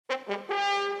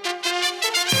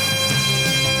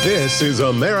This is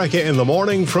America in the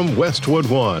Morning from Westwood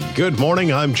One. Good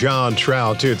morning, I'm John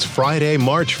Trout. It's Friday,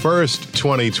 March 1st,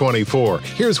 2024.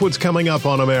 Here's what's coming up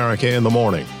on America in the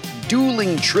Morning.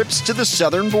 Dueling trips to the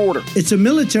southern border. It's a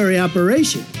military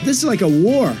operation. This is like a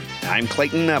war. I'm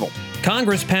Clayton Neville.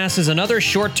 Congress passes another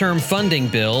short-term funding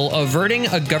bill averting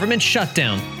a government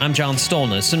shutdown. I'm John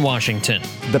Stolnis in Washington.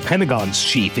 The Pentagon's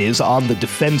chief is on the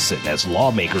defensive as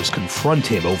lawmakers confront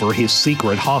him over his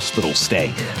secret hospital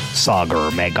stay. Sagar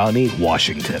Meghani,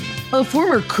 Washington. A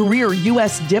former career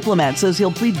U.S. diplomat says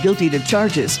he'll plead guilty to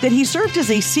charges that he served as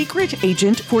a secret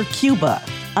agent for Cuba.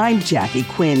 I'm Jackie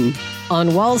Quinn.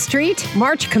 On Wall Street,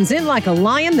 March comes in like a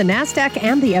lion. The Nasdaq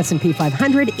and the S&P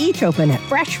 500 each open at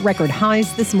fresh record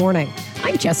highs this morning.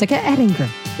 I'm Jessica Ettinger.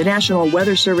 The National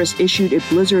Weather Service issued a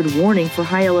blizzard warning for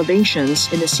high elevations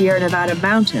in the Sierra Nevada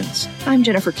mountains. I'm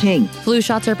Jennifer King. Flu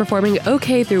shots are performing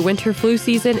okay through winter flu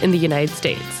season in the United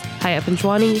States. Haya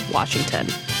Panjwani, Washington.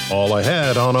 All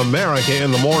ahead on America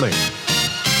in the Morning.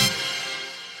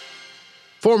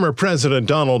 Former President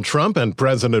Donald Trump and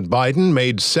President Biden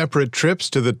made separate trips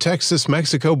to the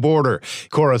Texas-Mexico border.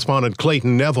 Correspondent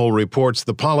Clayton Neville reports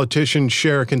the politicians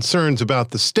share concerns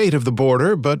about the state of the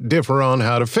border, but differ on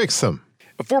how to fix them.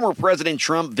 Former President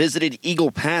Trump visited Eagle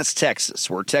Pass, Texas,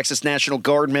 where Texas National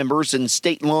Guard members and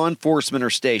state law enforcement are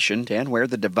stationed, and where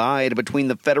the divide between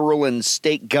the federal and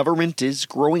state government is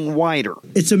growing wider.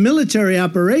 It's a military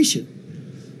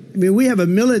operation. I mean, we have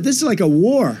this is like a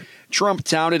war. Trump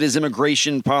touted his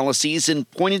immigration policies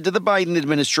and pointed to the Biden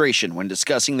administration when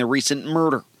discussing the recent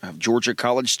murder of Georgia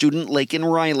college student Laken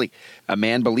Riley. A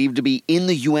man believed to be in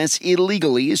the U.S.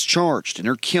 illegally is charged in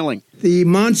her killing. The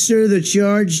monster that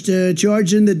charged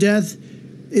in the death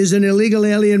is an illegal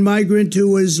alien migrant who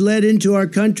was led into our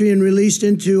country and released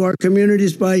into our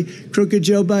communities by crooked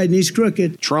Joe Biden. He's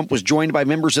crooked. Trump was joined by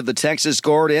members of the Texas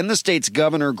Guard and the state's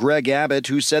governor, Greg Abbott,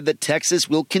 who said that Texas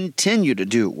will continue to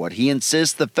do what he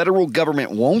insists the federal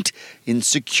government won't in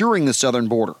securing the southern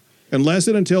border. Unless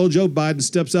and until Joe Biden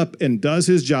steps up and does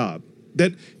his job,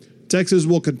 that Texas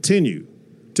will continue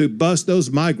to bus those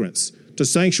migrants to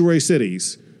sanctuary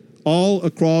cities all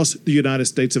across the United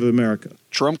States of America.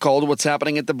 Trump called what's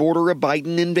happening at the border a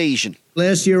Biden invasion.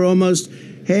 Last year, almost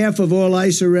half of all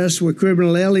ICE arrests were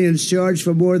criminal aliens charged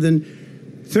for more than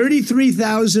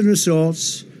 33,000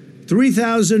 assaults,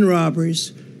 3,000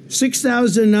 robberies,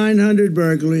 6,900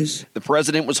 burglaries. The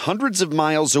president was hundreds of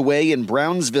miles away in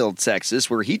Brownsville, Texas,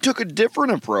 where he took a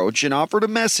different approach and offered a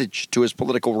message to his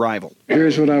political rival.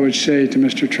 Here's what I would say to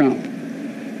Mr. Trump.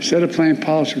 Instead of playing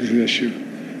politics with this issue,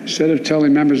 instead of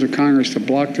telling members of Congress to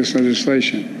block this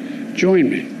legislation, join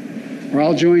me, or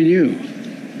I'll join you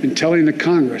in telling the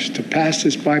Congress to pass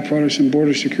this bipartisan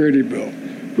border security bill.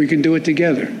 We can do it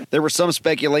together. There was some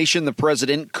speculation the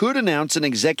president could announce an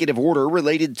executive order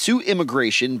related to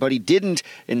immigration, but he didn't.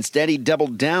 Instead, he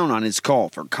doubled down on his call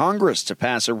for Congress to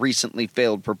pass a recently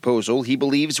failed proposal he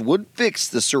believes would fix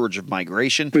the surge of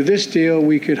migration. With this deal,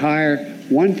 we could hire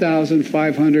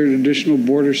 1,500 additional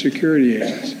border security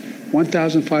agents.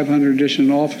 1,500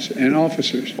 additional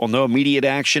officers. While no immediate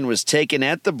action was taken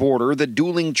at the border, the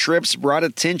dueling trips brought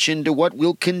attention to what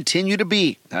will continue to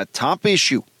be a top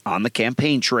issue on the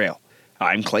campaign trail.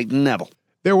 I'm Clayton Neville.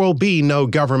 There will be no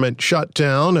government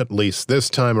shutdown, at least this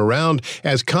time around,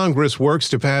 as Congress works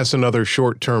to pass another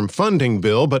short-term funding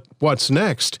bill. But what's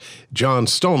next? John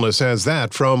Stolnis has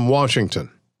that from Washington.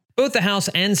 Both the House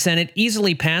and Senate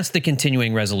easily passed the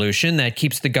continuing resolution that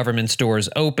keeps the government's doors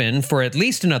open for at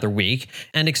least another week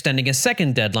and extending a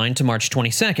second deadline to March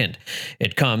 22nd.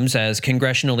 It comes as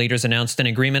congressional leaders announced an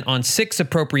agreement on 6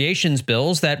 appropriations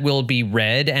bills that will be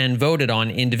read and voted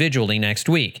on individually next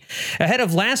week. Ahead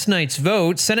of last night's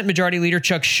vote, Senate Majority Leader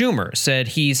Chuck Schumer said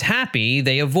he's happy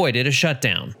they avoided a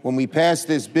shutdown. When we pass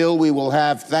this bill, we will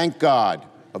have, thank God,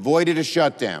 avoided a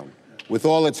shutdown with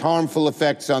all its harmful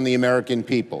effects on the American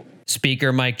people.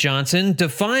 Speaker Mike Johnson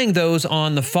defying those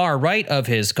on the far right of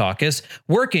his caucus,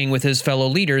 working with his fellow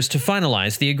leaders to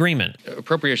finalize the agreement.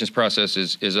 Appropriations process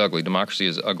is ugly. Democracy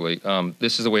is ugly.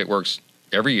 This is the way it works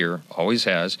every year, always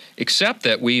has, except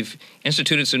that we've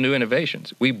instituted some new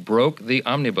innovations. We broke the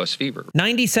omnibus fever.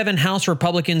 97 House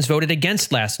Republicans voted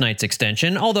against last night's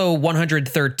extension, although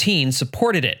 113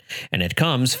 supported it. And it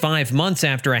comes 5 months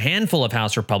after a handful of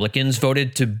House Republicans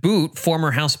voted to boot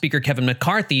former House Speaker Kevin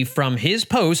McCarthy from his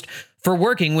post for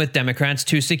working with Democrats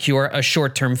to secure a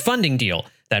short-term funding deal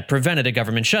that prevented a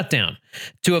government shutdown.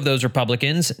 Two of those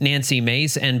Republicans, Nancy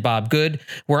Mace and Bob Good,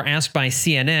 were asked by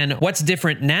CNN what's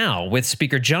different now with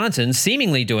Speaker Johnson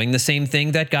seemingly doing the same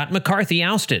thing that got McCarthy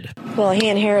ousted. Well, he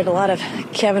inherited a lot of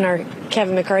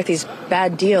Kevin McCarthy's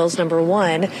bad deals, number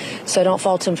one, so don't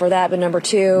fault him for that. But number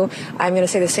two, I'm going to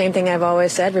say the same thing I've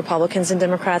always said. Republicans and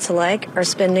Democrats alike are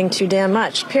spending too damn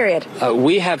much, period.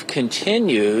 We have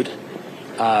continued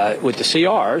with the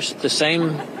CRs,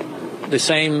 the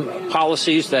same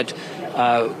policies that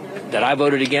I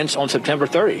voted against on September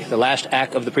 30, the last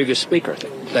act of the previous speaker.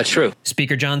 That's true.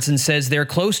 Speaker Johnson says they're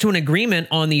close to an agreement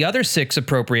on the other 6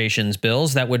 appropriations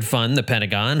bills that would fund the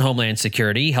Pentagon, Homeland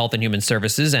Security, Health and Human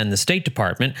Services, and the State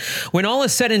Department. When all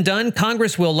is said and done,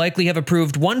 Congress will likely have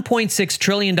approved $1.6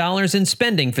 trillion in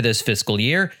spending for this fiscal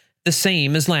year, the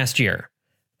same as last year.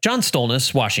 John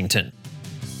Stolnis, Washington.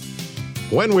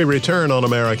 When we return on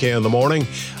America in the Morning,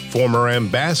 former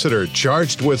ambassador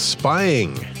charged with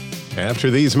spying.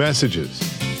 After these messages.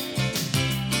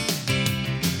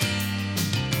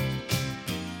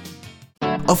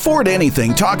 Afford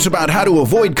Anything talks about how to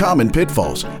avoid common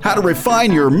pitfalls, how to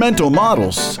refine your mental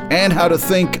models, and how to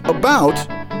think about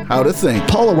how to think.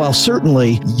 Paula, while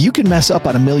certainly you can mess up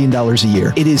on $1 million a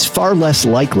year, it is far less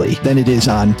likely than it is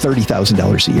on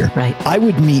 $30,000 a year. Right. I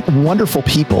would meet wonderful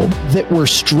people that were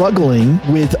struggling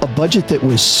with a budget that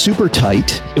was super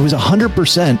tight. It was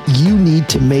 100%. You need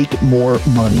to make more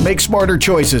money. Make smarter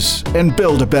choices and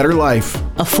build a better life.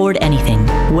 Afford Anything,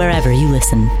 wherever you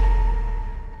listen.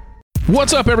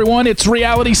 What's up, everyone? It's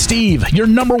Reality Steve, your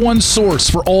 #1 source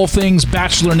for all things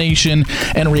Bachelor Nation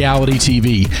and reality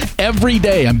TV. Every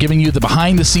day, I'm giving you the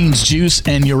behind-the-scenes juice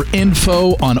and your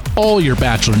info on all your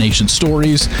Bachelor Nation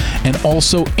stories, and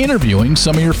also interviewing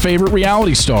some of your favorite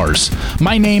reality stars.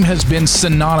 My name has been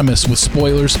synonymous with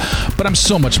spoilers, but I'm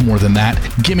so much more than that.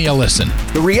 Give me a listen.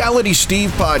 The Reality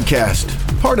Steve Podcast,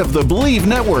 part of the Believe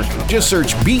Network. Just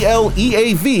search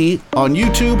BLEAV on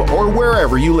YouTube or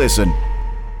wherever you listen.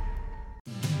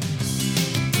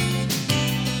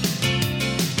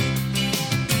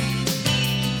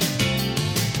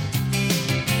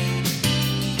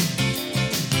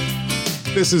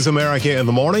 This is America in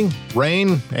the Morning.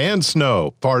 Rain and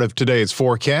snow, part of today's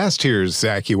forecast. Here's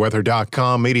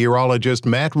AccuWeather.com meteorologist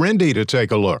Matt Rinde to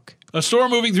take a look. A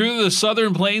storm moving through the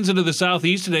southern plains into the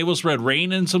southeast today will spread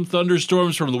rain and some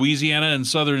thunderstorms from Louisiana and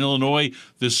southern Illinois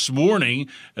this morning,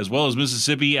 as well as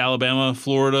Mississippi, Alabama,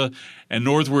 Florida, and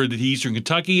northward to eastern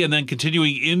Kentucky, and then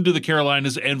continuing into the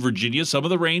Carolinas and Virginia. Some of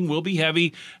the rain will be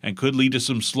heavy and could lead to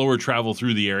some slower travel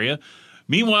through the area.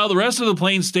 Meanwhile, the rest of the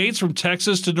plain states from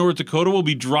Texas to North Dakota will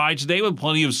be dry today with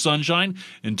plenty of sunshine,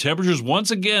 and temperatures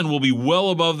once again will be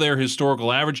well above their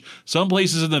historical average. Some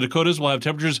places in the Dakotas will have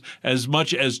temperatures as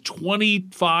much as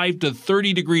 25 to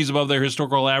 30 degrees above their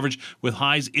historical average, with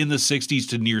highs in the 60s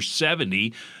to near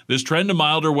 70. This trend to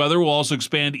milder weather will also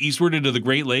expand eastward into the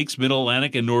Great Lakes,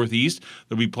 Mid-Atlantic, and Northeast.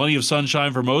 There'll be plenty of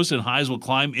sunshine for most, and highs will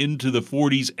climb into the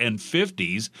 40s and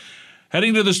 50s.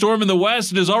 Heading to the storm in the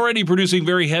west, it is already producing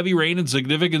very heavy rain and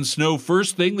significant snow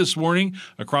first thing this morning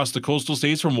across the coastal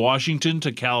states from Washington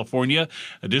to California.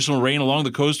 Additional rain along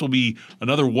the coast will be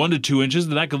another 1 to 2 inches,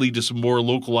 and that could lead to some more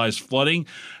localized flooding.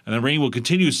 And the rain will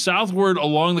continue southward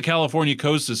along the California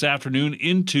coast this afternoon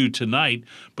into tonight.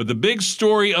 But the big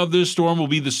story of this storm will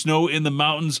be the snow in the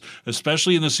mountains,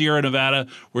 especially in the Sierra Nevada,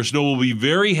 where snow will be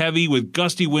very heavy with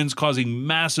gusty winds causing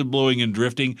massive blowing and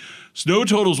drifting. Snow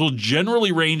totals will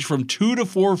generally range from 2 to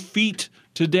 4 feet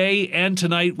today and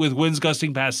tonight, with winds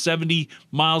gusting past 70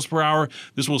 miles per hour.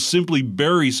 This will simply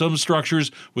bury some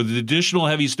structures with additional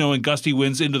heavy snow and gusty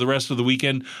winds into the rest of the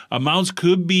weekend. Amounts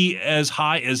could be as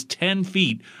high as 10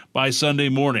 feet by Sunday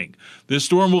morning. This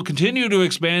storm will continue to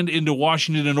expand into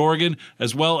Washington and Oregon,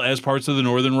 as well as parts of the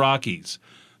northern Rockies.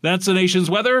 That's the nation's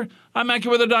weather. I'm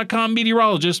AccuWeather.com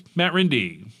meteorologist Matt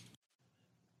Rinde.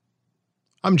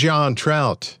 I'm John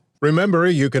Trout. Remember,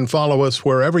 you can follow us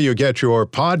wherever you get your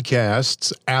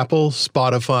podcasts, Apple,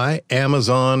 Spotify,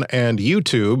 Amazon, and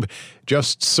YouTube.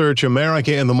 Just search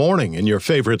America in the Morning in your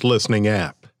favorite listening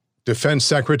app. Defense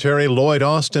Secretary Lloyd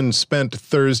Austin spent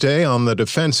Thursday on the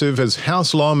defensive as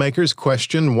House lawmakers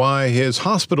questioned why his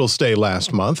hospital stay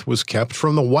last month was kept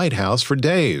from the White House for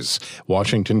days.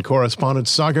 Washington Correspondent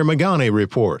Sagar Meghani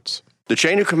reports. The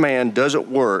chain of command doesn't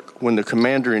work when the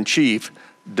commander-in-chief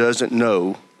doesn't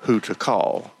know who to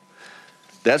call.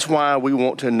 That's why we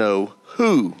want to know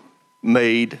who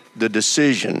made the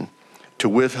decision to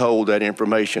withhold that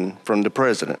information from the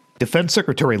president. Defense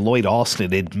Secretary Lloyd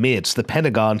Austin admits the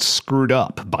Pentagon screwed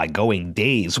up by going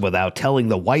days without telling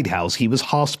the White House he was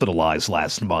hospitalized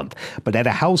last month. But at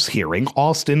a House hearing,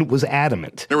 Austin was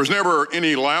adamant. There was never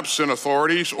any lapse in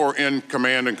authorities or in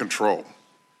command and control.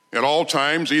 At all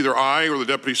times, either I or the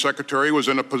Deputy Secretary was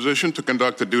in a position to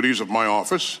conduct the duties of my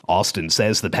office. Austin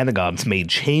says the Pentagon's made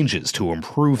changes to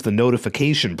improve the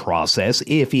notification process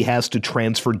if he has to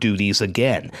transfer duties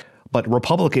again. But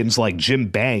Republicans like Jim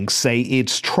Banks say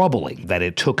it's troubling that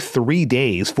it took 3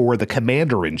 days for the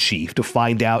commander-in-chief to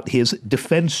find out his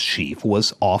defense chief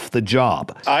was off the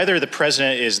job. Either the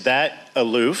president is that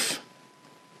aloof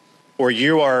or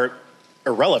you are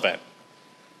irrelevant.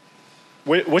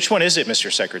 Which one is it, Mr.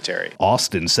 Secretary?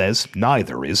 Austin says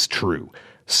neither is true.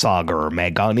 Sagar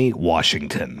Meghani,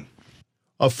 Washington.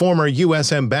 A former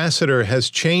U.S. ambassador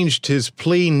has changed his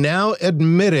plea, now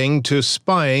admitting to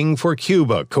spying for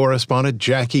Cuba. Correspondent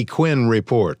Jackie Quinn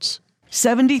reports.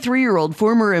 73-year-old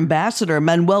former ambassador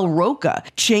Manuel Roca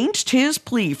changed his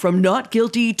plea from not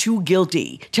guilty to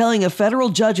guilty, telling a federal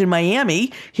judge in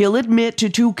Miami he'll admit to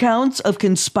 2 counts of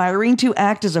conspiring to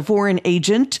act as a foreign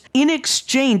agent in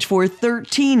exchange for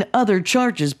 13 other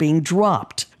charges being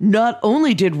dropped. Not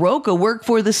only did Roca work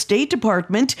for the State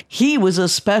Department, he was a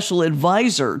special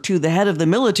advisor to the head of the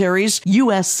military's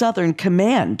U.S. Southern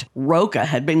Command. Roca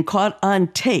had been caught on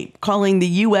tape calling the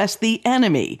U.S. the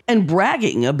enemy and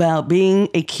bragging about being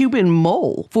a Cuban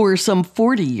mole for some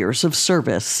 40 years of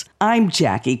service. I'm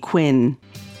Jackie Quinn.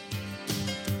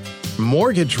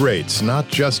 Mortgage rates not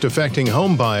just affecting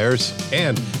home buyers,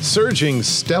 and surging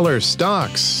stellar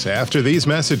stocks after these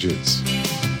messages.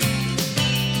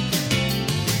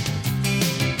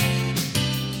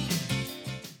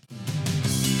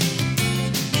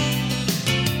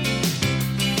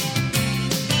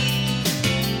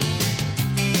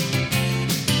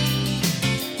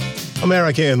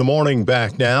 America in the Morning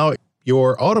back now.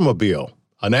 Your automobile,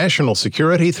 a national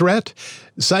security threat?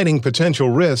 Citing potential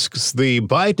risks, the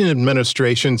Biden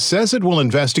administration says it will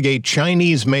investigate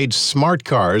Chinese-made smart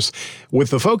cars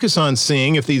with the focus on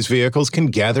seeing if these vehicles can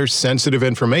gather sensitive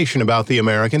information about the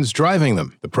Americans driving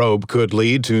them. The probe could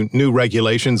lead to new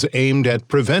regulations aimed at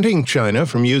preventing China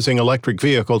from using electric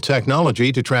vehicle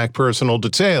technology to track personal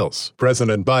details.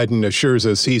 President Biden assures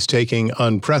us he's taking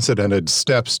unprecedented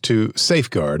steps to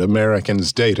safeguard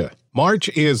Americans' data. March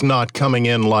is not coming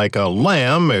in like a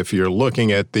lamb if you're looking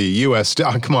at the U.S.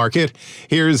 stock market.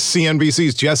 Here's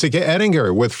CNBC's Jessica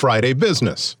Ettinger with Friday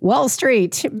Business. Wall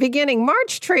Street beginning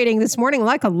March trading this morning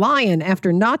like a lion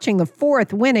after notching the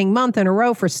 4th winning month in a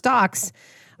row for stocks.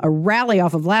 A rally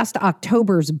off of last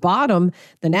October's bottom.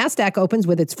 The Nasdaq opens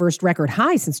with its first record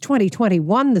high since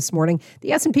 2021 this morning.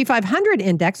 The S&P 500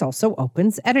 index also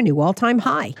opens at a new all-time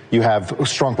high. You have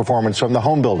strong performance from the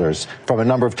home builders, from a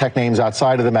number of tech names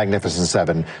outside of the Magnificent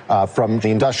Seven, from the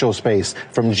industrial space,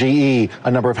 from GE, a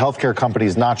number of healthcare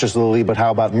companies, not just Lilly, but how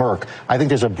about Merck? I think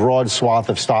there's a broad swath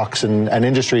of stocks and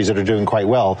industries that are doing quite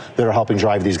well that are helping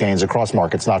drive these gains across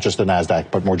markets, not just the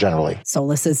Nasdaq, but more generally.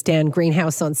 Solis's Dan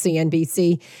Greenhouse on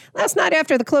CNBC. Last night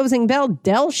after the closing bell,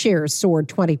 Dell shares soared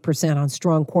 20% on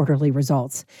strong quarterly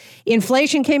results.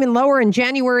 Inflation came in lower in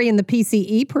January in the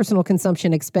PCE, Personal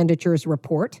Consumption Expenditures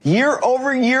report.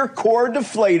 Year-over-year core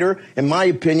deflator, in my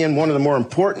opinion, one of the more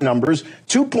important numbers,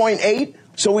 2.8.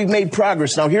 So we've made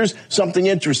progress. Now, here's something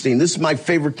interesting. This is my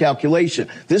favorite calculation.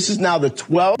 This is now the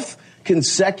 12th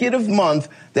consecutive month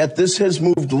that this has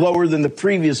moved lower than the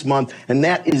previous month, and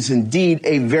that is indeed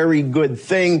a very good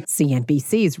thing.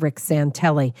 CNBC's Rick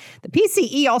Santelli. The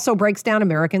PCE also breaks down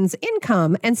Americans'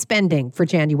 income and spending for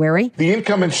January. The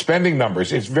income and spending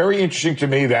numbers, it's very interesting to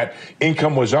me that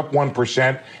income was up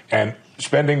 1% and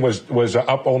spending was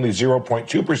up only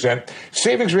 0.2%.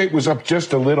 Savings rate was up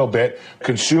just a little bit.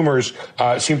 Consumers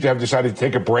seem to have decided to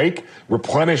take a break,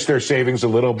 replenish their savings a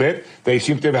little bit. They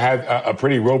seem to have had a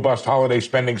pretty robust holiday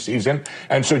spending season.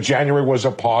 And so January was a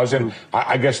pause. And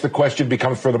I guess the question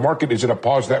becomes for the market, is it a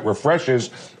pause that refreshes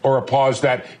or a pause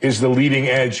that is the leading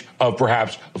edge of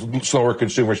perhaps slower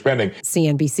consumer spending?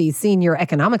 CNBC's senior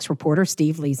economics reporter,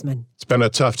 Steve Leisman. It's been a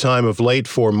tough time of late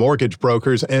for mortgage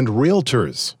brokers and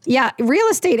realtors. Yeah, real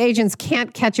estate agents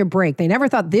can't catch a break. They never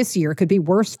thought this year could be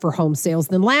worse for home sales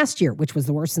than last year, which was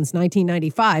the worst since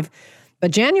 1995.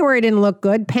 But January didn't look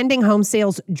good. Pending home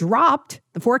sales dropped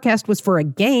The forecast was for a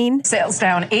gain. Sales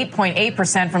down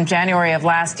 8.8% from January of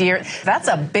last year. That's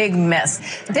a big miss.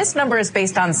 This number is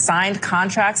based on signed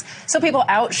contracts, so people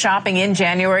out shopping in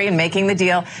January and making the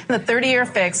deal. The 30-year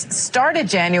fix started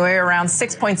January around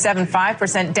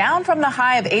 6.75%, down from the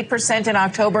high of 8% in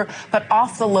October, but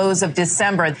off the lows of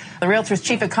December. The Realtor's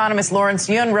chief economist Lawrence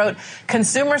Yun wrote,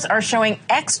 consumers are showing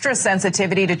extra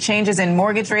sensitivity to changes in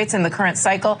mortgage rates in the current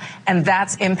cycle, and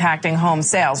that's impacting home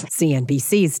sales.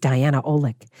 CNBC's Diana Olick.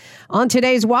 On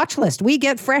today's watch list, we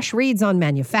get fresh reads on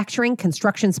manufacturing,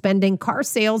 construction spending, car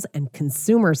sales, and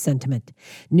consumer sentiment.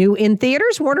 New in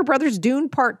theaters, Warner Brothers' Dune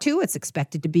Part 2. It's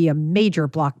expected to be a major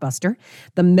blockbuster.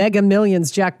 The Mega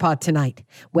Millions jackpot tonight,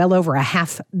 well over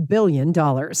 $500 million.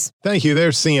 Thank you.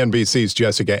 There's CNBC's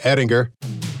Jessica Ettinger.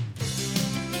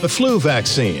 The flu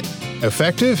vaccine.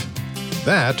 Effective?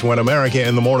 That when America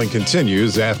in the Morning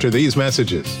continues after these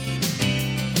messages.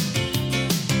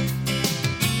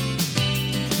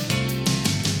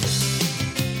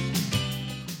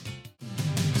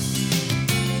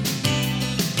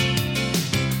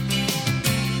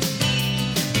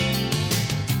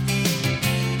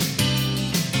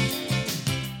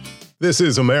 This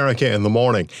is America in the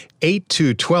Morning. 8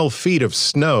 to 12 feet of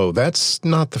snow. That's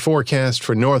not the forecast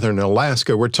for northern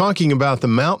Alaska. We're talking about the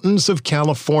mountains of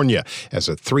California as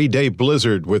a 3-day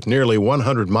blizzard with nearly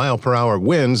 100-mile-per-hour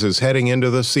winds is heading into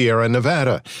the Sierra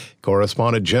Nevada.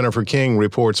 Correspondent Jennifer King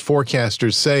reports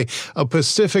forecasters say a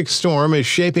Pacific storm is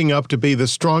shaping up to be the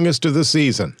strongest of the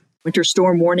season. Winter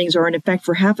storm warnings are in effect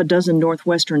for half a dozen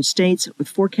northwestern states,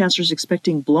 with forecasters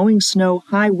expecting blowing snow,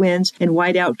 high winds, and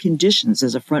whiteout conditions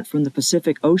as a front from the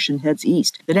Pacific Ocean heads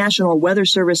east. The National Weather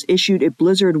Service issued a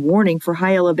blizzard warning for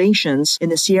high elevations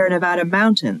in the Sierra Nevada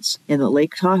mountains. In the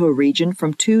Lake Tahoe region,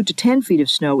 from 2 to 10 feet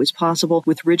of snow is possible,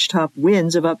 with ridgetop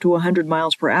winds of up to 100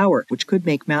 miles per hour, which could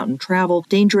make mountain travel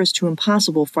dangerous to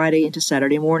impossible Friday into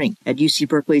Saturday morning. At UC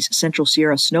Berkeley's Central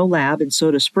Sierra Snow Lab in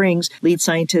Soda Springs, lead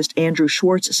scientist Andrew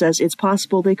Schwartz says it's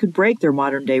possible they could break their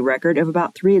modern-day record of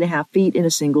about 3.5 feet in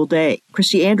a single day.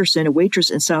 Christy Anderson, a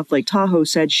waitress in South Lake Tahoe,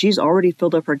 said she's already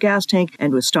filled up her gas tank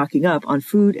and was stocking up on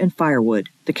food and firewood.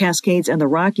 The Cascades and the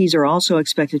Rockies are also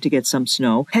expected to get some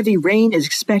snow. Heavy rain is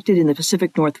expected in the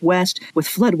Pacific Northwest, with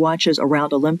flood watches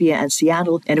around Olympia and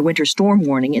Seattle and a winter storm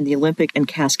warning in the Olympic and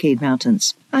Cascade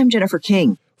Mountains. I'm Jennifer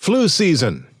King. Flu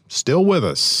season. Still with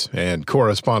us, and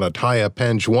correspondent Haya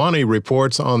Panjwani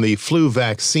reports on the flu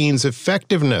vaccine's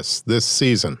effectiveness this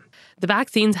season. The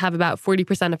vaccines have about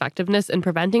 40% effectiveness in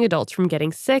preventing adults from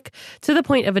getting sick to the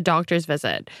point of a doctor's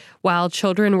visit, while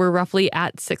children were roughly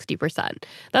at 60%.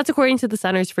 That's according to the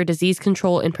Centers for Disease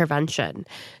Control and Prevention.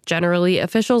 Generally,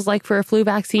 officials like for a flu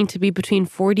vaccine to be between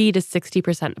 40 to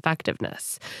 60%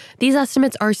 effectiveness. These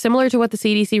estimates are similar to what the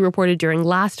CDC reported during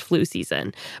last flu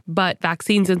season, but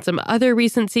vaccines in some other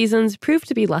recent seasons proved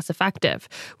to be less effective,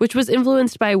 which was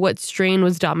influenced by what strain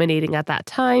was dominating at that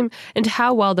time and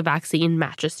how well the vaccine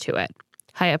matches to it.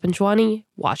 Haya Panjwani,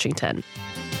 Washington.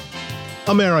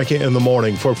 America in the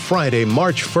Morning for Friday,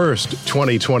 March 1st,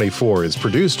 2024 is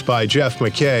produced by Jeff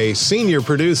McKay, senior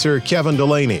producer Kevin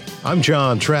Delaney. I'm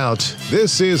John Trout.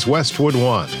 This is Westwood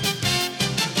One.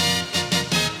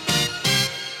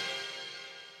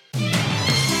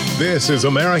 This is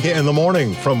America in the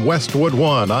Morning from Westwood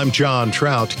One. I'm John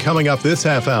Trout. Coming up this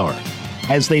half hour.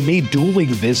 As they made dueling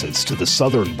visits to the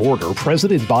southern border,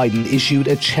 President Biden issued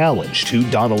a challenge to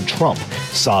Donald Trump.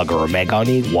 Sagar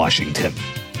Meghani, Washington.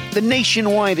 The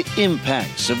nationwide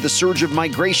impacts of the surge of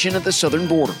migration at the southern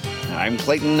border. I'm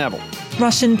Clayton Neville.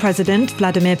 Russian President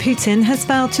Vladimir Putin has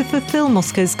vowed to fulfill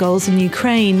Moscow's goals in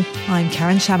Ukraine. I'm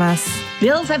Karen Chammas.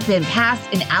 Bills have been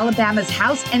passed in Alabama's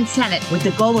House and Senate with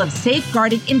the goal of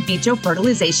safeguarding in vitro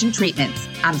fertilization treatments.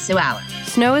 I'm Sue Allen.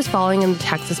 Snow is falling in the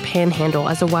Texas Panhandle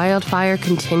as a wildfire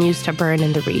continues to burn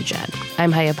in the region.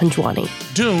 I'm Haya Panjwani.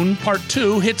 Dune Part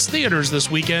 2 hits theaters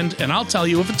this weekend, and I'll tell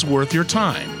you if it's worth your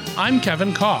time. I'm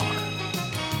Kevin Carr.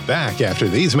 Back after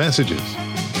these messages.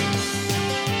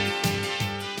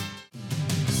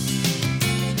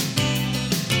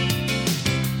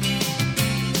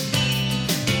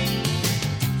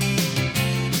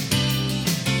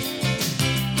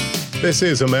 This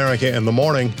is America in the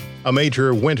Morning. A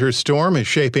major winter storm is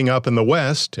shaping up in the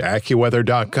west.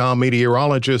 AccuWeather.com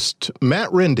meteorologist Matt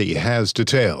Rinde has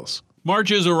details.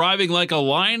 March is arriving like a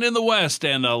lion in the west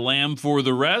and a lamb for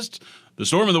the rest. The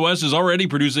storm in the west is already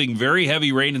producing very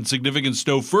heavy rain and significant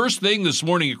snow first thing this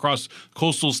morning across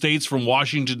coastal states from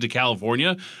Washington to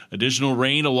California. Additional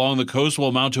rain along the coast will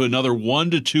amount to another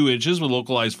 1 to 2 inches with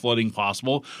localized flooding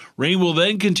possible. Rain will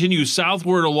then continue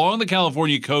southward along the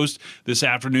California coast this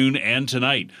afternoon and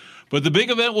tonight. But the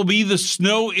big event will be the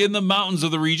snow in the mountains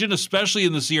of the region, especially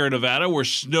in the Sierra Nevada, where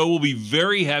snow will be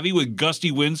very heavy with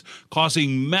gusty winds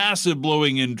causing massive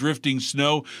blowing and drifting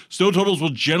snow. Snow totals will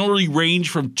generally range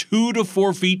from 2 to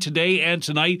 4 feet today and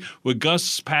tonight, with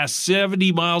gusts past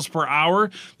 70 miles per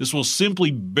hour. This will simply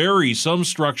bury some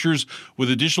structures with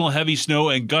additional heavy snow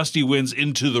and gusty winds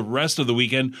into the rest of the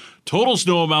weekend. Total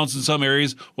snow amounts in some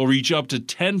areas will reach up to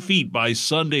 10 feet by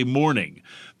Sunday morning.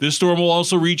 This storm will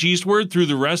also reach eastward through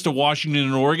the rest of Washington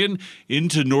and Oregon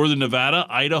into northern Nevada,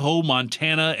 Idaho,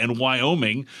 Montana, and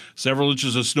Wyoming. Several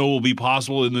inches of snow will be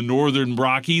possible in the northern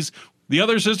Rockies. The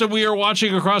other system we are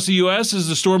watching across the U.S. is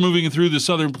the storm moving through the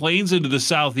southern plains into the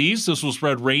southeast. This will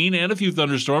spread rain and a few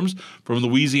thunderstorms from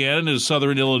Louisiana into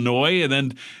southern Illinois, and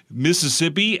then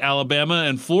Mississippi, Alabama,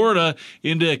 and Florida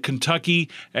into Kentucky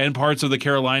and parts of the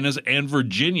Carolinas and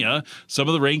Virginia. Some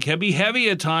of the rain can be heavy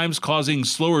at times, causing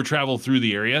slower travel through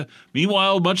the area.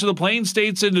 Meanwhile, much of the plain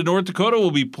states into North Dakota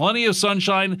will be plenty of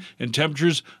sunshine and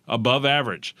temperatures above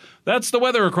average. That's the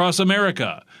weather across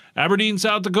America. Aberdeen,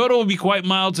 South Dakota will be quite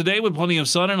mild today with plenty of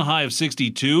sun and a high of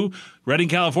 62. Redding,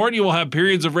 California will have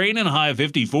periods of rain and a high of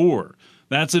 54.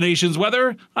 That's the nation's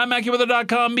weather. I'm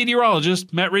AccuWeather.com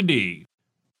meteorologist Matt Rinde.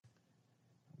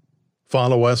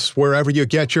 Follow us wherever you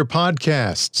get your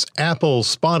podcasts. Apple,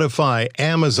 Spotify,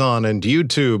 Amazon, and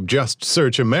YouTube. Just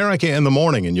search America in the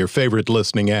Morning in your favorite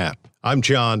listening app. I'm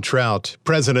John Trout.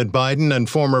 President Biden and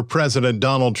former President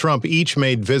Donald Trump each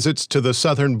made visits to the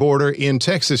southern border in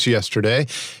Texas yesterday,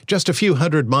 just a few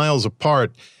hundred miles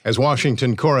apart. As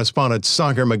Washington correspondent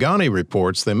Sagar Meghani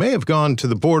reports, they may have gone to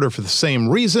the border for the same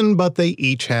reason, but they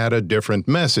each had a different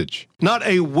message. Not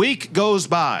a week goes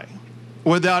by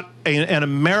without an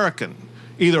American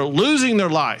either losing their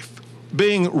life,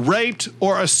 being raped,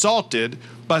 or assaulted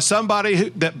by somebody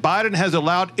that Biden has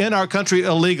allowed in our country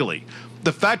illegally.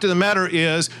 The fact of the matter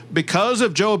is, because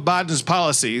of Joe Biden's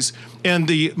policies and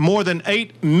the more than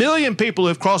 8 million people who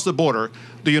have crossed the border,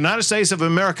 the United States of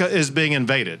America is being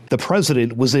invaded. The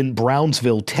president was in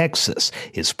Brownsville, Texas.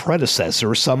 His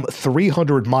predecessor some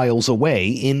 300 miles away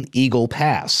in Eagle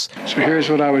Pass. So here's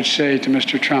what I would say to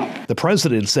Mr. Trump. The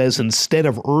president says instead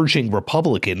of urging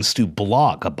Republicans to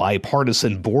block a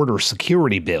bipartisan border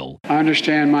security bill, I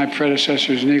understand my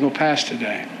predecessor's in Eagle Pass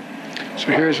today. So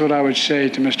here's what I would say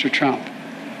to Mr. Trump.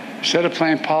 Instead of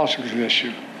playing politics with this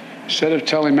issue, instead of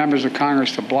telling members of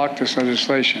Congress to block this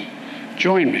legislation,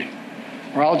 join me,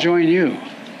 or I'll join you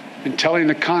in telling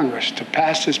the Congress to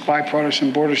pass this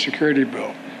bipartisan border security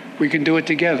bill. We can do it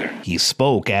together. He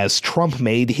spoke as Trump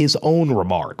made his own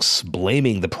remarks,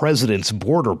 blaming the president's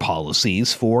border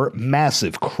policies for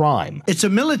massive crime. It's a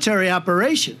military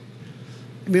operation.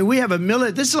 I mean, we have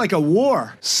this is like a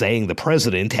war. Saying the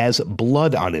president has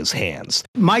blood on his hands.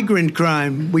 Migrant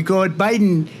crime. We call it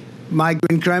Biden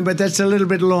migrant crime, but that's a little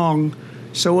bit long,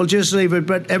 so we'll just leave it.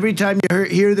 But every time you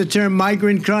hear the term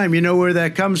migrant crime, you know where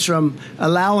that comes from.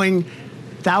 Allowing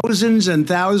thousands and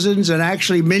thousands and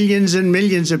actually millions and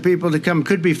millions of people to come.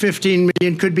 Could be 15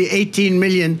 million, could be 18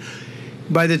 million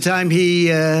by the time he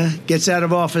gets out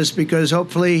of office, because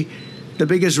hopefully the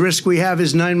biggest risk we have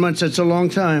is 9 months. That's a long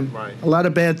time. Right. A lot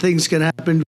of bad things can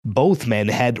happen. Both men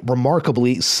had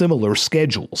remarkably similar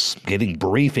schedules, giving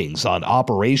briefings on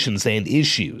operations and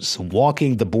issues,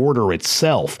 walking the border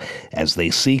itself as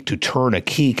they seek to turn a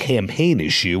key campaign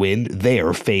issue in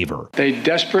their favor. They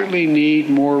desperately need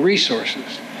more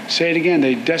resources. Say it again,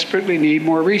 they desperately need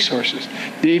more resources.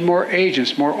 They need more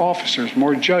agents, more officers,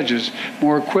 more judges,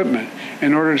 more equipment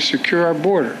in order to secure our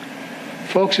border.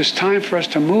 Folks, it's time for us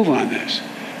to move on this.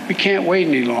 We can't wait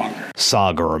any longer.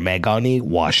 Sagar Meghani,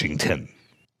 Washington.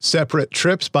 Separate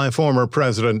trips by former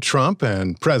President Trump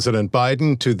and President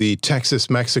Biden to the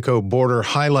Texas-Mexico border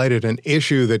highlighted an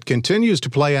issue that continues to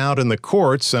play out in the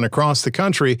courts and across the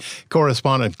country.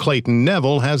 Correspondent Clayton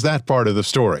Neville has that part of the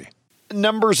story.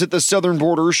 Numbers at the southern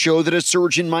border show that a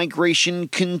surge in migration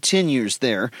continues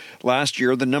there. Last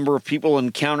year, the number of people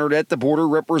encountered at the border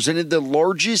represented the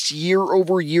largest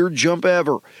year-over-year jump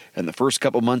ever, and the first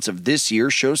couple months of this year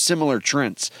show similar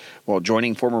trends. While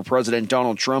joining former President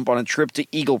Donald Trump on a trip to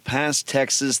Eagle Pass,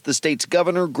 Texas, the state's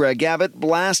governor, Greg Abbott,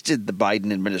 blasted the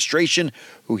Biden administration,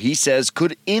 who he says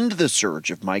could end the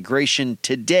surge of migration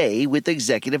today with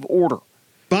executive order.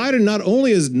 Biden not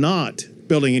only is not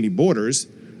building any borders,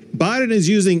 Biden is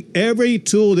using every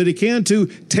tool that he can to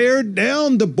tear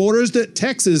down the borders that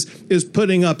Texas is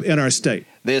putting up in our state.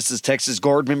 This as Texas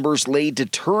Guard members lay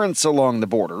deterrence along the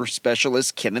border,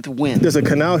 specialist Kenneth Wynn. There's a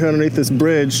canal here underneath this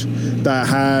bridge that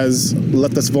has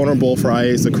left us vulnerable for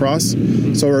IAs to cross.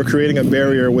 So we're creating a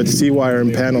barrier with sea wire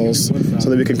and panels so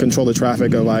that we can control the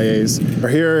traffic of IAs. We're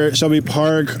here at Shelby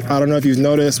Park. I don't know if you've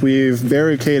noticed, we've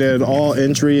barricaded all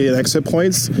entry and exit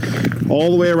points all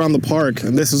the way around the park.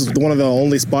 And this is one of the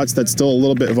only spots that's still a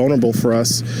little bit vulnerable for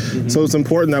us. So it's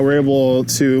important that we're able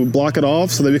to block it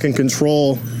off so that we can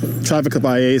control traffic of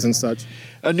IAs and such.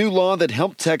 A new law that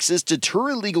helped Texas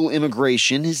deter illegal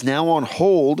immigration is now on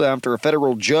hold after a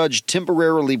federal judge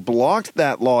temporarily blocked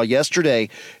that law yesterday.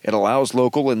 It allows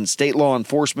local and state law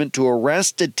enforcement to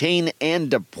arrest, detain, and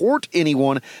deport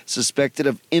anyone suspected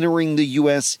of entering the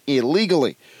U.S.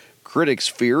 illegally. Critics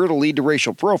fear it'll lead to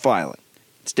racial profiling.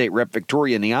 State Rep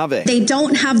Victoria Niave. They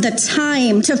don't have the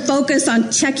time to focus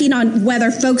on checking on whether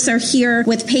folks are here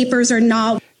with papers or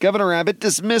not. Governor Abbott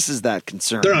dismisses that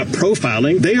concern. They're not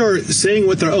profiling. They are seeing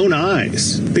with their own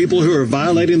eyes people who are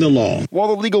violating the law. While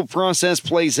the legal process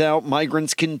plays out,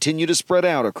 migrants continue to spread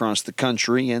out across the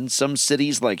country, and some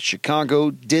cities like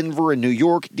Chicago, Denver, and New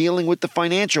York dealing with the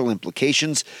financial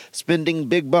implications, spending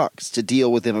big bucks to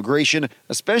deal with immigration,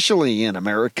 especially in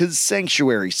America's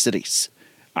sanctuary cities.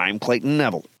 I'm Clayton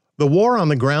Neville. The war on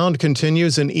the ground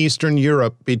continues in Eastern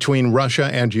Europe between Russia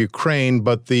and Ukraine,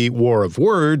 but the war of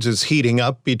words is heating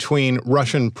up between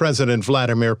Russian President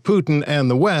Vladimir Putin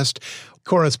and the West.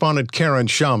 Correspondent Karen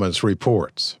Chammas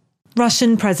reports.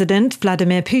 Russian President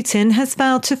Vladimir Putin has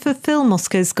vowed to fulfill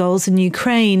Moscow's goals in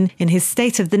Ukraine in his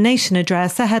State of the Nation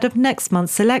address ahead of next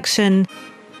month's election.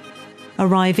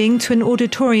 Arriving to an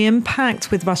auditorium packed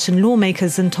with Russian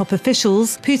lawmakers and top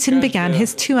officials, Putin began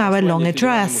his 2-hour-long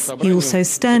address. He also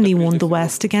sternly warned the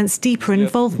West against deeper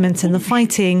involvement in the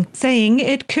fighting, saying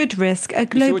it could risk a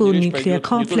global nuclear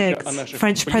conflict.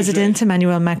 French President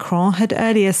Emmanuel Macron had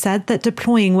earlier said that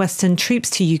deploying Western troops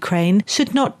to Ukraine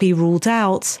should not be ruled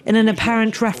out. In an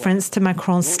apparent reference to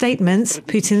Macron's statement,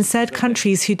 Putin said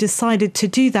countries who decided to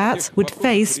do that would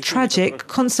face tragic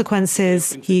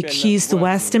consequences. He accused the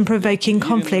West in provoking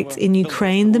conflict in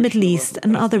Ukraine, the Middle East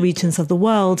and other regions of the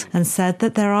world, and said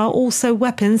that there are also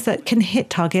weapons that can hit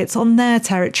targets on their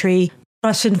territory.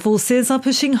 Russian forces are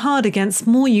pushing hard against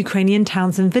more Ukrainian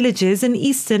towns and villages in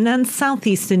eastern and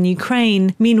southeastern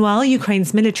Ukraine. Meanwhile,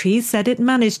 Ukraine's military said it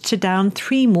managed to down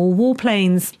 3 more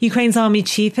warplanes. Ukraine's army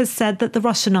chief has said that the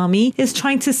Russian army is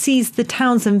trying to seize the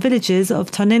towns and villages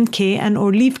of Tonenki and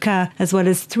Orlivka, as well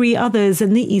as 3 others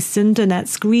in the eastern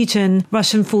Donetsk region.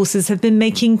 Russian forces have been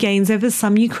making gains over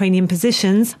some Ukrainian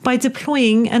positions by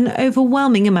deploying an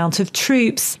overwhelming amount of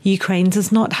troops. Ukraine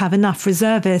does not have enough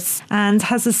reservists and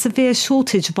has a severe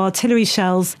shortage of artillery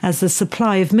shells as the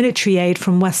supply of military aid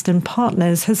from Western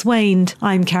partners has waned.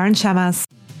 I'm Karen Chammas.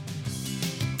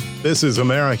 This is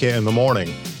America in the Morning.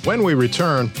 When we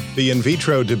return, the in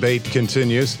vitro debate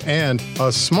continues and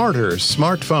a smarter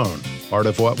smartphone. Part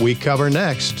of what we cover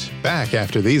next. Back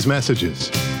after these messages.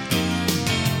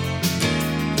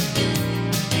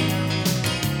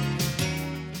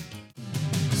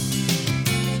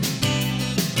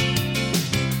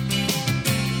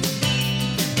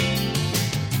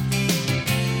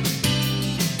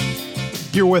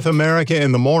 You're with America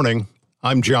in the Morning.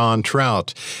 I'm John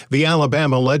Trout. The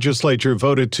Alabama legislature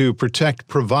voted to protect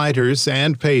providers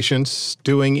and patients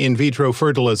doing in vitro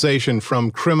fertilization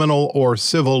from criminal or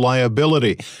civil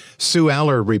liability. Sue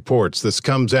Aller reports this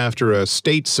comes after a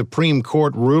state Supreme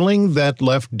Court ruling that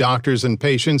left doctors and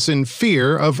patients in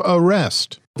fear of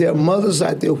arrest. There are mothers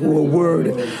out there who are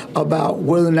worried about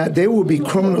whether or not they will be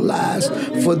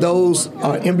criminalized for those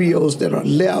embryos that are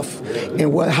left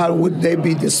and how would they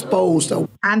be disposed of.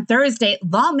 On Thursday,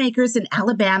 lawmakers in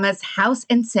Alabama's House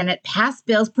and Senate passed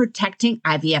bills protecting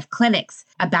IVF clinics.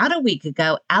 About a week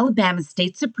ago, Alabama's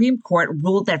state Supreme Court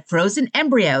ruled that frozen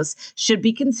embryos should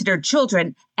be considered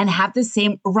children and have the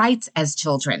same rights as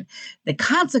children. The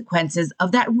consequences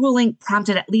of that ruling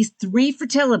prompted at least 3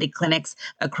 fertility clinics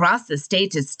across the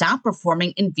state to stop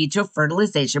performing in vitro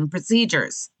fertilization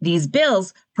procedures. These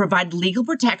bills provide legal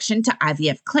protection to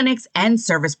IVF clinics and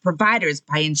service providers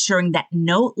by ensuring that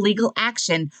no legal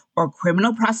action or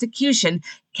criminal prosecution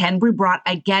can be brought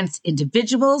against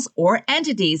individuals or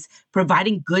entities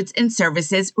providing goods and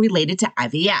services related to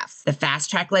IVF. The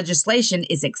fast-track legislation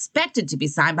is expected to be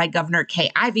signed by Governor Kay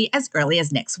Ivey as early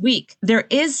as next week. There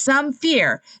is some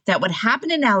fear that what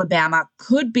happened in Alabama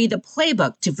could be the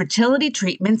playbook to fertility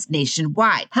treatments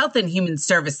nationwide. Health and Human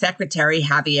Service Secretary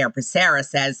Javier Becerra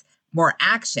says more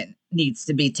action needs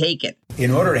to be taken.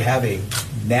 In order to have a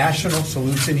national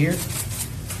solution here,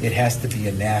 it has to be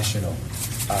a national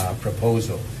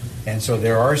proposal. And so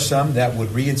there are some that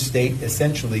would reinstate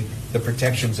essentially the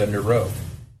protections under Roe.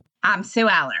 I'm Sue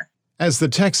Aller. As the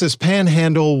Texas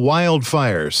Panhandle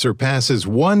wildfire surpasses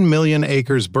 1 million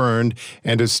acres burned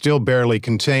and is still barely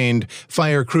contained,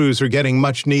 fire crews are getting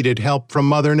much-needed help from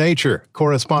Mother Nature.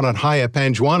 Correspondent Haya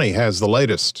Panjwani has the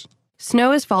latest.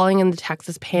 Snow is falling in the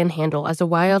Texas Panhandle as a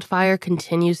wildfire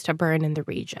continues to burn in the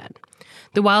region.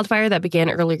 The wildfire that began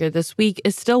earlier this week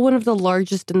is still one of the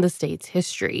largest in the state's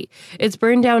history. It's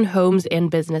burned down homes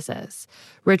and businesses.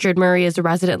 Richard Murray is a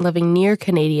resident living near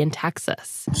Canadian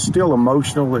Texas. It's still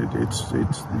emotional.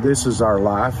 This is our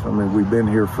life. I mean, we've been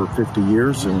here for 50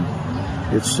 years, and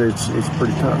it's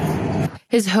pretty tough.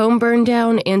 His home burned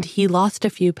down, and he lost a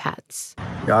few pets.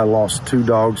 I lost 2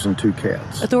 dogs and 2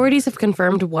 cats. Authorities have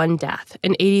confirmed one death,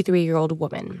 an 83-year-old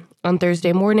woman. On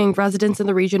Thursday morning, residents in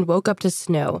the region woke up to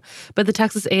snow, but the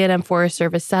Texas A&M Forest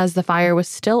Service says the fire was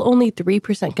still only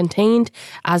 3% contained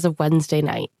as of Wednesday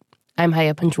night. I'm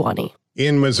Haya Panjwani.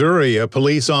 In Missouri, a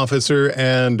police officer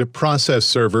and process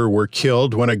server were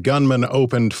killed when a gunman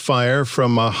opened fire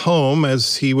from a home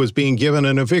as he was being given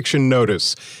an eviction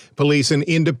notice. Police in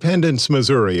Independence,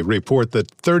 Missouri, report that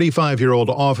 35-year-old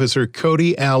officer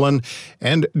Cody Allen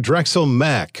and Drexel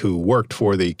Mack, who worked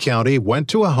for the county, went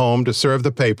to a home to serve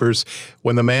the papers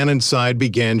when the man inside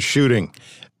began shooting.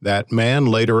 That man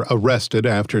later arrested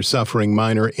after suffering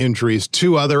minor injuries.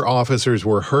 2 other officers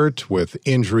were hurt, with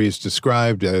injuries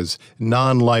described as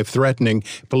non-life-threatening.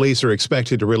 Police are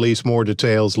expected to release more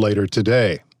details later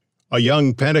today. A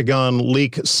young Pentagon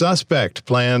leak suspect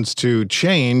plans to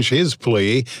change his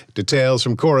plea. Details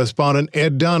from correspondent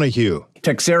Ed Donahue.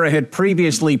 Texera had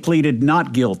previously pleaded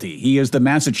not guilty. He is the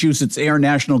Massachusetts Air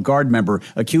National Guard member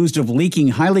accused of leaking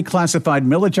highly classified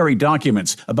military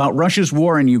documents about Russia's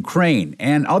war in Ukraine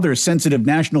and other sensitive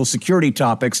national security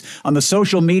topics on the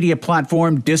social media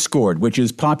platform Discord, which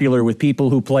is popular with people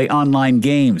who play online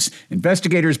games.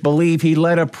 Investigators believe he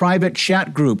led a private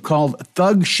chat group called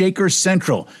Thug Shaker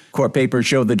Central. Court papers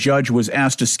show the judge was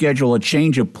asked to schedule a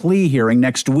change of plea hearing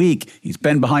next week. He's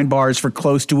been behind bars for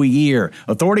close to a year.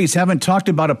 Authorities haven't talked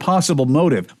about a possible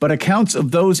motive, but accounts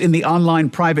of those in the online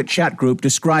private chat group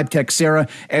describe Texera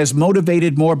as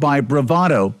motivated more by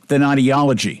bravado than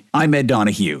ideology. I'm Ed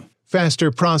Donahue.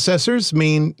 Faster processors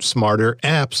mean smarter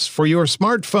apps for your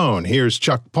smartphone. Here's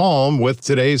Chuck Palm with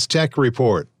today's tech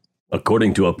report.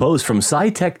 According to a post from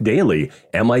SciTech Daily,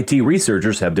 MIT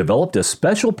researchers have developed a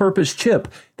special-purpose chip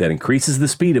that increases the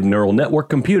speed of neural network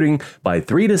computing by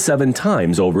 3 to 7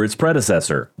 times over its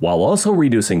predecessor, while also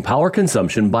reducing power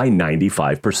consumption by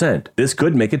 95%. This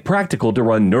could make it practical to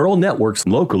run neural networks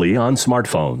locally on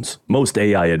smartphones. Most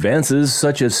AI advances,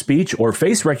 such as speech or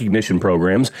face recognition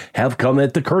programs, have come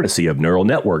at the courtesy of neural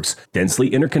networks, densely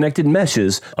interconnected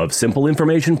meshes of simple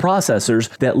information processors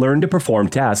that learn to perform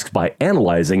tasks by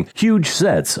analyzing huge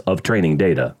sets of training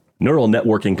data. Neural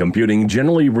networking computing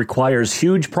generally requires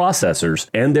huge processors,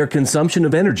 and their consumption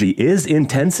of energy is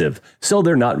intensive, so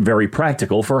they're not very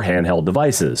practical for handheld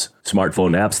devices.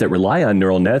 Smartphone apps that rely on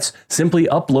neural nets simply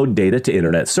upload data to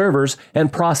internet servers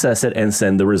and process it and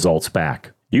send the results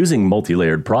back. Using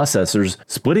multi-layered processors,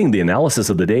 splitting the analysis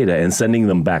of the data and sending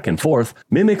them back and forth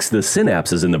mimics the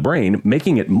synapses in the brain,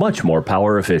 making it much more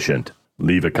power efficient.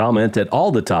 Leave a comment at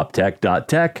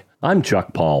allthetoptech.tech. I'm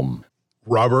Chuck Palm.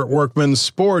 Robert Workman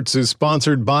Sports is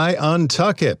sponsored by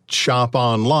Untuck It. Shop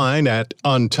online at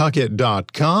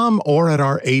untuckit.com or at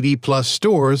our 80-plus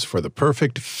stores for the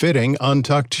perfect fitting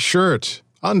untucked shirt.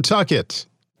 Untuck It.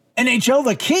 NHL,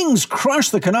 the Kings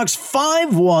crushed the Canucks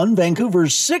 5-1.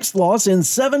 Vancouver's 6th loss in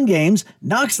 7 games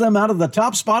knocks them out of the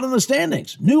top spot in the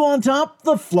standings. New on top,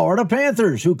 the Florida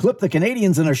Panthers, who clipped the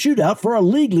Canadiens in a shootout for a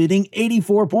league-leading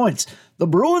 84 points. The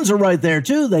Bruins are right there,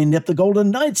 too. They nipped the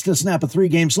Golden Knights to snap a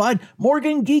 3-game slide.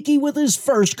 Morgan Geekie with his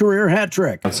first career hat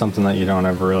trick. That's something that you don't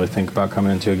ever really think about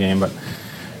coming into a game, but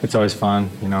it's always fun,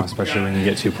 especially when you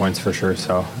get 2 points for sure.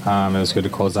 So it was good to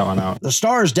close that one out. The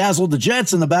Stars dazzled the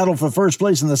Jets in the battle for first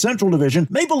place in the Central Division.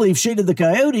 Maple Leaf shaded the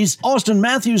Coyotes. Austin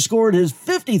Matthews scored his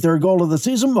 53rd goal of the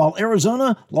season, while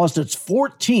Arizona lost its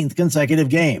 14th consecutive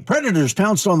game. Predators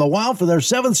pounced on the Wild for their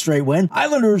 7th straight win.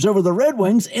 Islanders over the Red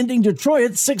Wings, ending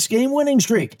Detroit's 6-game winning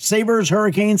streak. Sabres,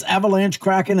 Hurricanes, Avalanche,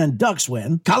 Kraken, and Ducks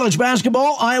win. College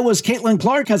basketball, Iowa's Caitlin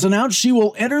Clark has announced she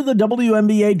will enter the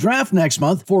WNBA draft next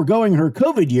month, foregoing her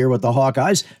COVID good year with the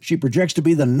Hawkeyes. She projects to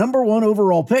be the #1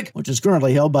 overall pick, which is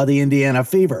currently held by the Indiana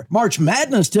Fever. March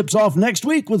Madness tips off next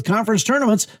week with conference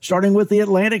tournaments, starting with the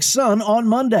Atlantic Sun on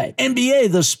Monday.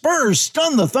 NBA, the Spurs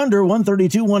stun the Thunder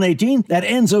 132-118. That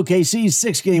ends OKC's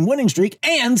 6-game winning streak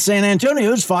and San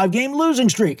Antonio's 5-game losing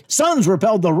streak. Suns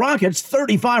repelled the Rockets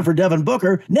 35 for Devin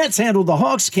Booker. Nets handled the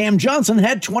Hawks. Cam Johnson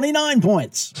had 29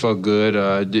 points. Felt good.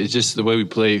 It's just the way we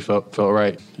played felt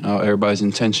right. Everybody's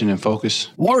intention and focus.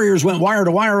 Warriors went wire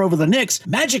to wire over the Knicks.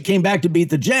 Magic came back to beat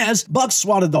the Jazz. Bucks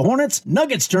swatted the Hornets.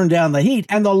 Nuggets turned down the Heat.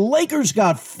 And the Lakers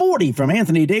got 40 from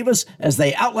Anthony Davis as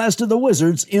they outlasted the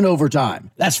Wizards in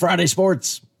overtime. That's Friday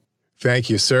Sports. Thank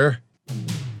you, sir.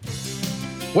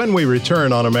 When we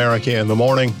return on America in the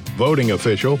Morning, voting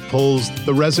official pulls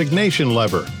the resignation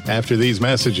lever after these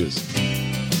messages.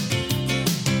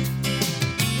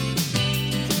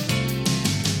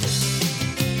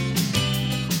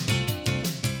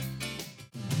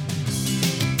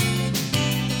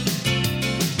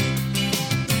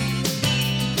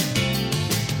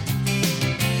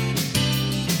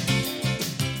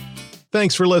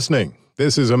 Thanks for listening.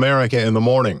 This is America in the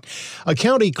Morning. A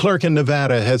county clerk in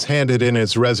Nevada has handed in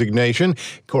his resignation.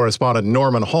 Correspondent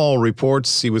Norman Hall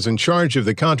reports he was in charge of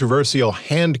the controversial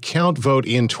hand count vote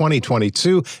in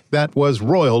 2022 that was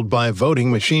roiled by voting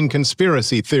machine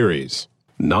conspiracy theories.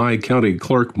 Nye County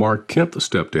Clerk Mark Kemp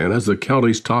stepped in as the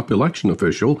county's top election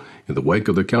official in the wake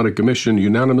of the county commission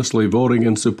unanimously voting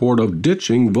in support of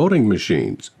ditching voting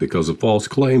machines because of false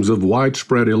claims of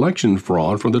widespread election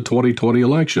fraud from the 2020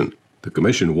 election. The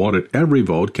commission wanted every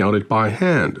vote counted by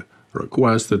hand, a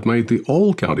request that made the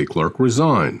old county clerk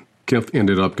resign. Kemp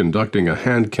ended up conducting a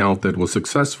hand count that was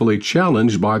successfully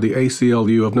challenged by the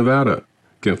ACLU of Nevada.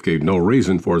 Kemp gave no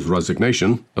reason for his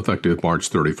resignation, effective March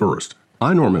 31st.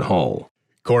 I'm Norman Hall.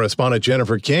 Correspondent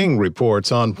Jennifer King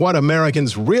reports on what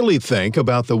Americans really think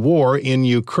about the war in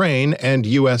Ukraine and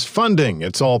U.S. funding.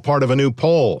 It's all part of a new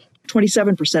poll.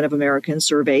 27% of Americans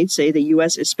surveyed say the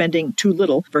U.S. is spending too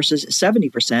little versus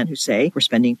 70% who say we're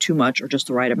spending too much or just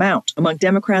the right amount. Among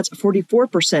Democrats,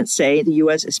 44% say the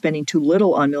U.S. is spending too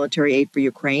little on military aid for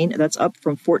Ukraine. That's up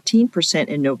from 14%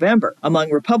 in November.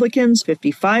 Among Republicans,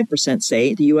 55%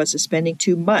 say the U.S. is spending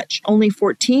too much. Only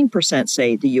 14%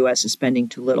 say the U.S. is spending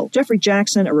too little. Jeffrey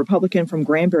Jackson, a Republican from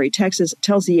Granbury, Texas,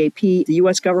 tells the AP the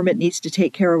U.S. government needs to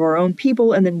take care of our own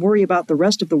people and then worry about the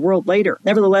rest of the world later.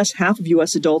 Nevertheless, half of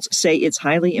U.S. adults say it's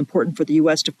highly important for the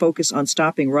U.S. to focus on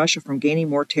stopping Russia from gaining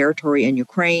more territory in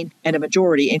Ukraine, and a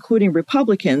majority, including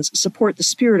Republicans, support the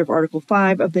spirit of Article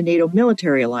 5 of the NATO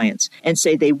military alliance and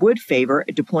say they would favor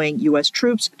deploying U.S.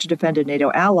 troops to defend a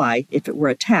NATO ally if it were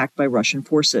attacked by Russian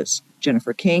forces.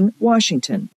 Jennifer King,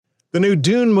 Washington. The new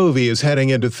Dune movie is heading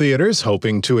into theaters,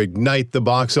 hoping to ignite the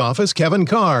box office. Kevin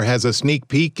Carr has a sneak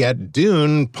peek at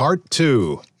Dune Part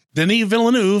 2. Denis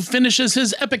Villeneuve finishes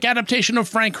his epic adaptation of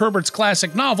Frank Herbert's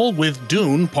classic novel with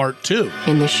Dune Part 2.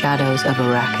 In the shadows of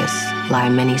Arrakis lie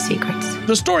many secrets.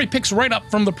 The story picks right up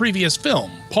from the previous film.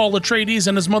 Paul Atreides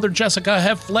and his mother Jessica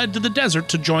have fled to the desert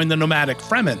to join the nomadic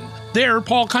Fremen. There,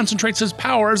 Paul concentrates his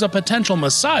power as a potential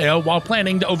messiah while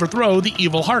planning to overthrow the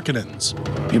evil Harkonnens.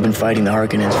 You've been fighting the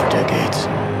Harkonnens for decades.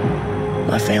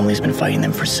 My family's been fighting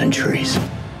them for centuries.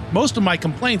 Most of my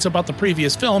complaints about the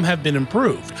previous film have been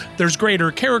improved. There's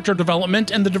greater character development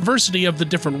and the diversity of the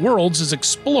different worlds is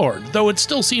explored, though it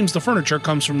still seems the furniture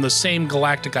comes from the same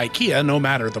galactic IKEA no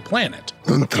matter the planet.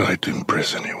 Don't try to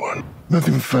impress anyone.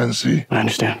 Nothing fancy. I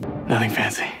understand. Nothing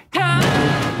fancy.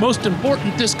 Most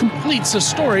important, this completes a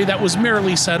story that was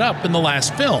merely set up in the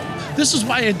last film. This is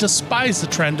why I despise the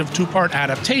trend of two-part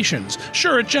adaptations.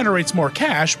 Sure, it generates more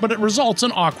cash, but it results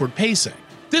in awkward pacing.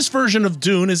 This version of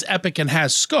Dune is epic and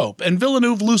has scope, and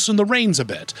Villeneuve loosened the reins a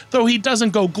bit, though he doesn't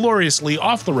go gloriously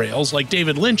off the rails like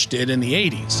David Lynch did in the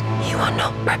 80s. You are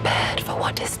not prepared for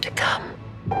what is to come.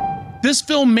 This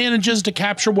film manages to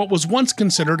capture what was once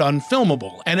considered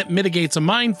unfilmable, and it mitigates a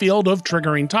minefield of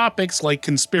triggering topics like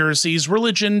conspiracies,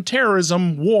 religion,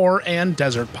 terrorism, war, and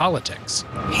desert politics.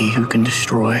 He who can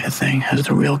destroy a thing has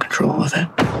the real control of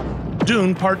it.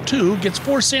 Dune Part 2 gets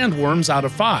 4 sandworms out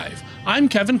of 5. I'm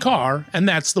Kevin Carr, and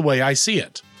that's the way I see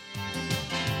it.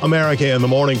 America in the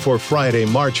Morning for Friday,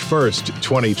 March 1st,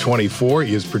 2024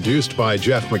 is produced by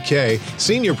Jeff McKay,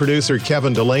 senior producer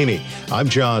Kevin Delaney. I'm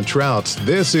John Trouts.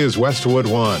 This is Westwood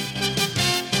One.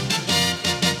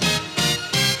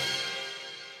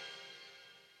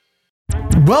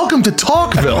 Welcome Welcome to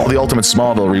Talkville, the ultimate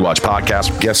Smallville rewatch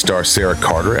podcast. Guest star Sarah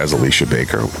Carter as Alicia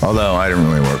Baker, although I didn't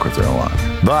really work with her a lot.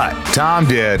 But Tom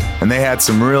did, and they had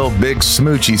some real big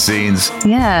smoochy scenes.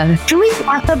 Yeah. Can we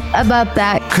talk about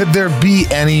that? Could there be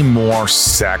any more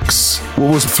sex?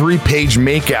 What was a 3-page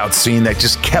makeout scene that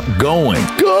just kept going?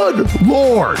 Good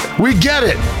Lord. We get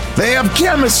it. They have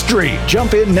chemistry.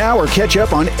 Jump in now or catch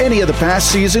up on any of the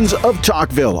past seasons of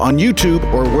Talkville on YouTube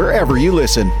or wherever you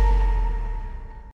listen.